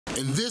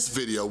In this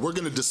video, we're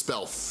gonna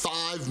dispel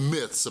 5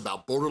 myths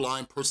about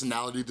borderline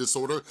personality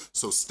disorder,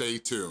 so stay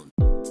tuned.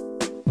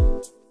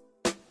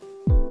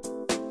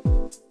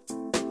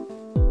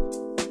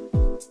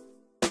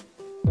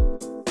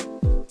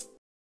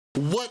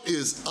 What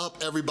is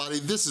up, everybody?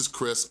 This is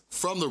Chris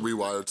from the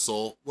Rewired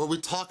Soul, where we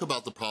talk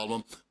about the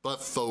problem,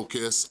 but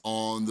focus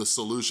on the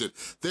solution.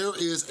 There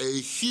is a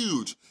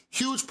huge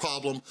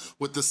problem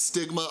with the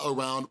stigma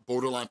around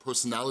borderline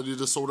personality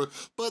disorder,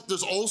 but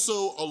there's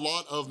also a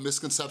lot of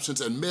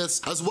misconceptions and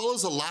myths, as well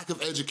as a lack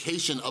of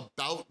education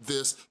about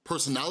this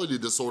personality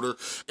disorder.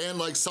 And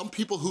like, some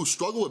people who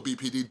struggle with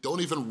BPD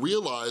don't even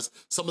realize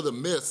some of the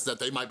myths that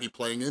they might be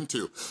playing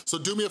into. So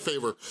do me a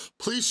favor,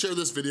 please share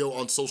this video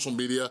on social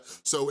media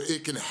so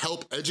it can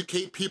help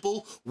educate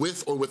people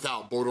with or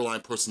without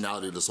borderline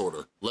personality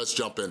disorder. Let's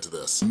jump into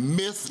this.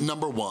 Myth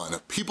number 1,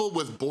 people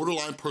with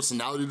borderline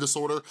personality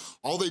disorder,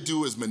 all they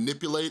do is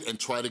manipulate and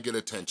try to get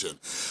attention.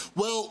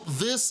 Well,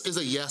 this is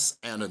a yes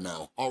and a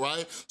no, all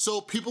right? So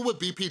people with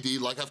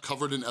BPD, like I've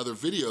covered in other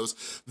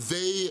videos,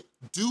 they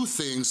do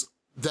things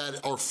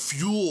that are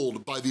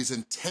fueled by these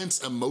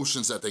intense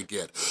emotions that they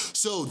get.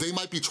 So they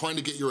might be trying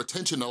to get your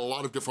attention in a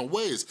lot of different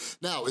ways.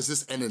 Now, is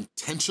this an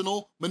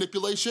intentional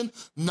manipulation?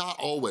 Not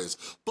always,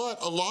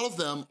 but a lot of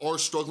them are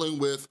struggling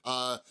with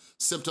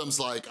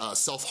symptoms like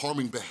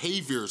self-harming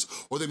behaviors,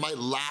 or they might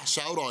lash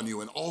out on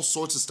you and all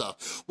sorts of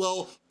stuff.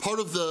 Well, part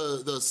of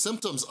the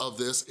symptoms of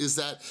this is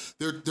that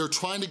they're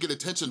trying to get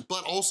attention,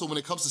 but also when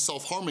it comes to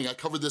self-harming, I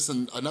covered this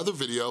in another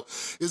video,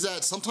 is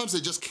that sometimes they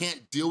just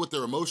can't deal with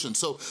their emotions.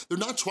 So they're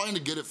not trying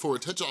to get it for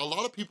attention. A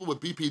lot of people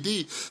with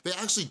BPD, they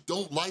actually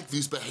don't like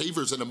these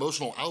behaviors and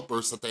emotional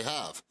outbursts that they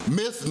have.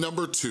 Myth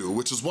number 2,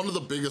 which is one of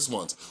the biggest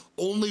ones,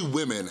 only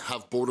women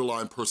have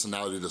borderline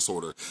personality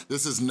disorder.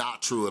 This is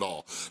not true at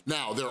all.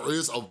 Now, there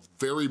is a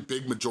very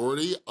big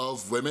majority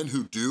of women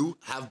who do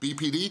have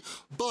BPD,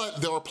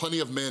 but there are plenty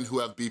of men who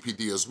have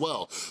BPD as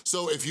well.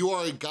 So if you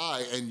are a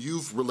guy and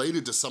you've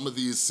related to some of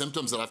these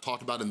symptoms that I've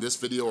talked about in this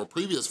video or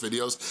previous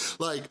videos,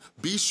 like,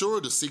 be sure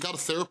to seek out a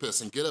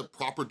therapist and get a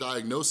proper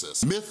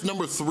diagnosis. Myth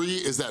number 3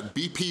 is that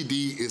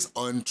BPD is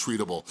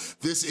untreatable.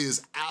 This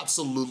is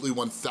absolutely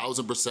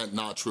 1000%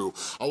 not true.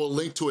 I will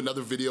link to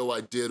another video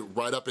I did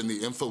right up in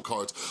the info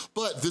cards,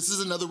 but this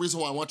is another reason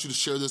why I want you to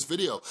share this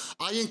video.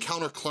 I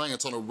encounter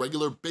clients on a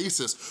regular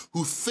basis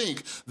who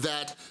think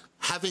that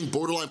having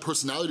borderline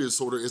personality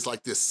disorder is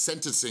like this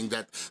sentencing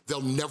that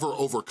they'll never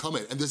overcome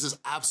it, and this is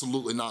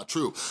absolutely not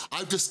true.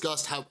 I've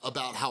discussed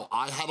about how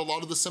I had a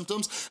lot of the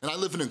symptoms, and I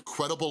live an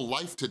incredible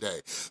life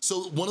today.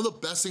 So one of the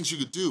best things you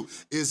could do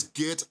is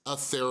get a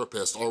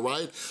therapist, all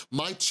right?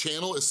 My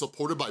channel is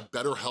supported by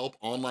BetterHelp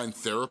Online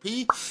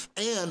Therapy,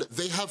 and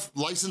they have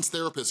licensed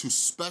therapists who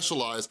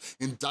specialize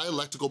in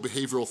dialectical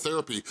behavioral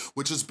therapy,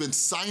 which has been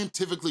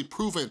scientifically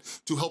proven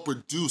to help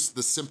reduce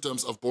the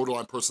symptoms of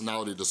borderline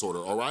personality disorder,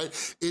 all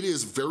right? It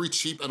is very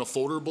cheap and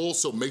affordable,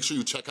 so make sure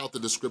you check out the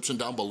description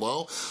down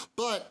below.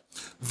 But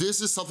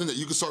this is something that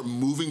you can start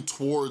moving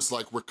towards,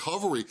 like,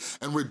 recovery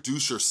and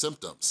reduce your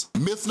symptoms.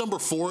 Myth number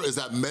 4 is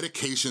that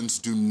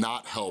medications do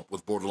not help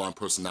with borderline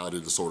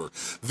personality disorder.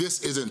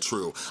 This isn't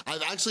true.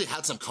 I've actually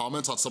had some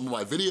comments on some of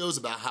my videos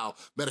about how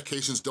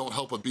medications don't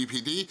help with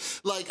BPD.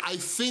 Like, I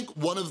think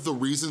one of the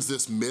reasons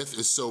this myth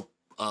is so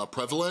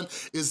prevalent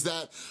is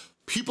that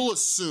people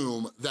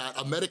assume that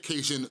a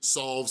medication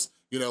solves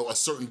a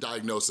certain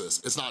diagnosis.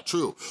 It's not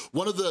true.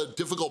 One of the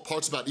difficult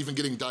parts about even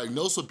getting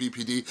diagnosed with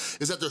BPD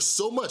is that there's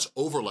so much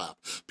overlap.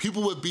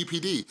 People with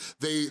BPD,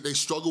 they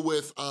struggle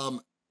with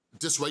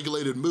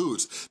dysregulated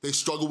moods, they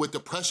struggle with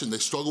depression, they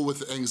struggle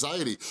with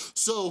anxiety.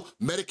 So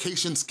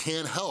medications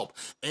can help.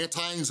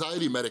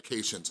 Anti-anxiety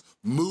medications,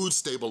 mood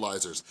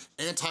stabilizers,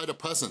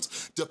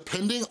 antidepressants.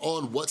 Depending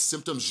on what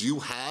symptoms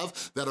you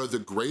have that are the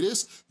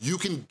greatest, you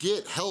can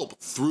get help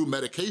through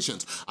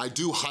medications. I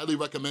do highly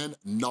recommend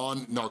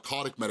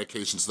non-narcotic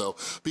medications though,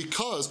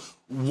 because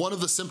one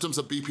of the symptoms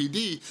of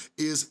BPD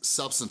is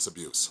substance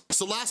abuse.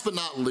 So last but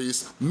not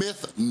least,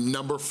 myth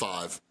number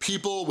 5,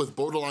 people with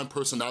borderline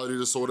personality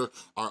disorder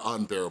are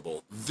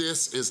unbearable.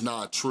 This is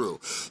not true.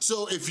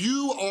 So if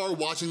you are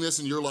watching this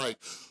and you're like,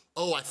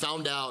 oh, I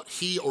found out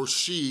he or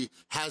she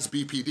has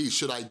BPD,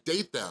 should I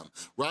date them,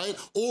 right?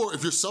 Or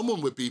if you're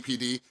someone with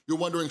BPD, you're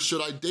wondering,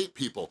 should I date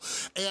people?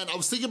 And I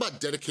was thinking about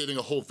dedicating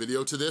a whole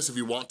video to this. If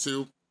you want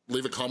to,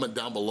 leave a comment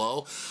down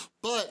below.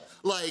 But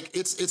like,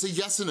 it's a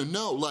yes and a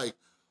no. Like,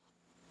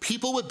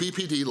 people with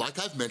BPD,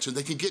 like I've mentioned,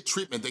 they can get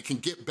treatment, they can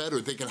get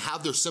better, they can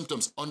have their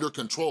symptoms under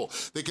control,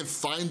 they can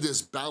find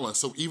this balance.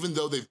 So even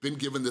though they've been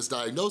given this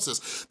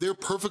diagnosis, they're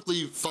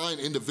perfectly fine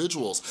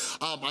individuals.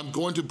 I'm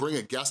going to bring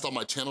a guest on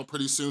my channel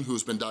pretty soon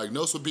who's been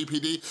diagnosed with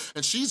BPD,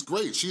 and she's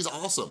great, she's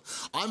awesome.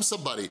 I'm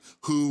somebody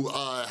who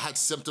had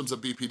symptoms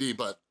of BPD,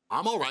 but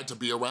I'm all right to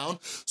be around.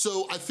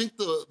 So I think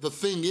the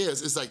thing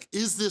is like,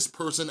 is this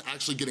person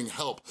actually getting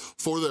help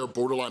for their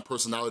borderline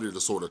personality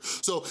disorder?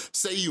 So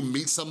say you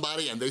meet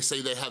somebody and they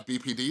say they have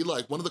BPD,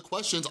 like one of the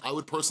questions I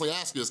would personally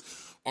ask is,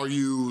 Are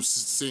you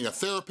seeing a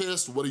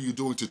therapist? What are you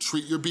doing to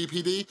treat your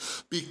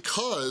BPD?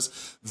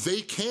 Because they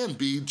can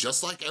be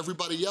just like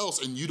everybody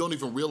else and you don't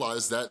even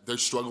realize that they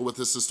struggle with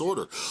this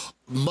disorder.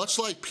 Much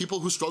like people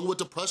who struggle with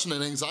depression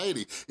and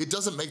anxiety, it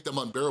doesn't make them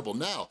unbearable.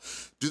 Now,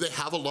 do they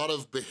have a lot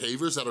of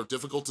behaviors that are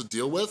difficult to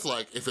deal with?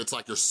 Like if it's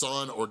like your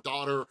son or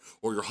daughter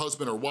or your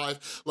husband or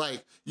wife,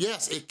 like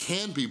yes, it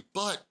can be,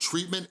 but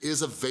treatment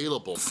is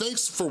available.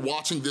 Thanks for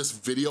watching this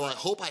video. I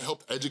hope I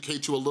helped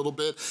educate you a little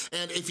bit.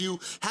 And if you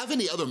have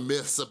any other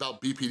myths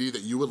about BPD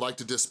that you would like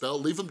to dispel,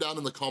 leave them down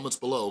in the comments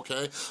below,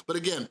 okay? But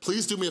again,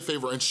 please do me a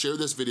favor and share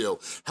this video.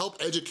 Help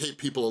educate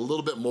people a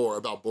little bit more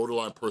about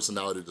borderline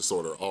personality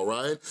disorder, all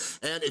right?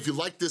 And if you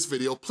like this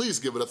video, please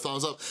give it a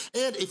thumbs up.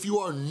 And if you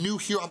are new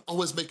here, I'm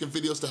always making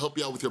videos to help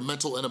you out with your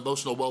mental and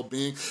emotional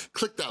well-being.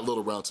 Click that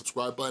little round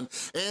subscribe button.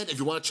 And if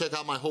you wanna check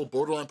out my whole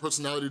borderline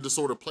personality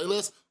disorder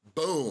playlist,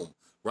 boom,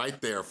 right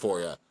there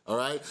for you, all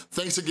right?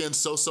 Thanks again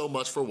so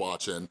much for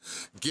watching.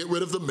 Get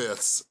rid of the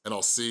myths, and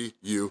I'll see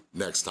you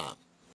next time.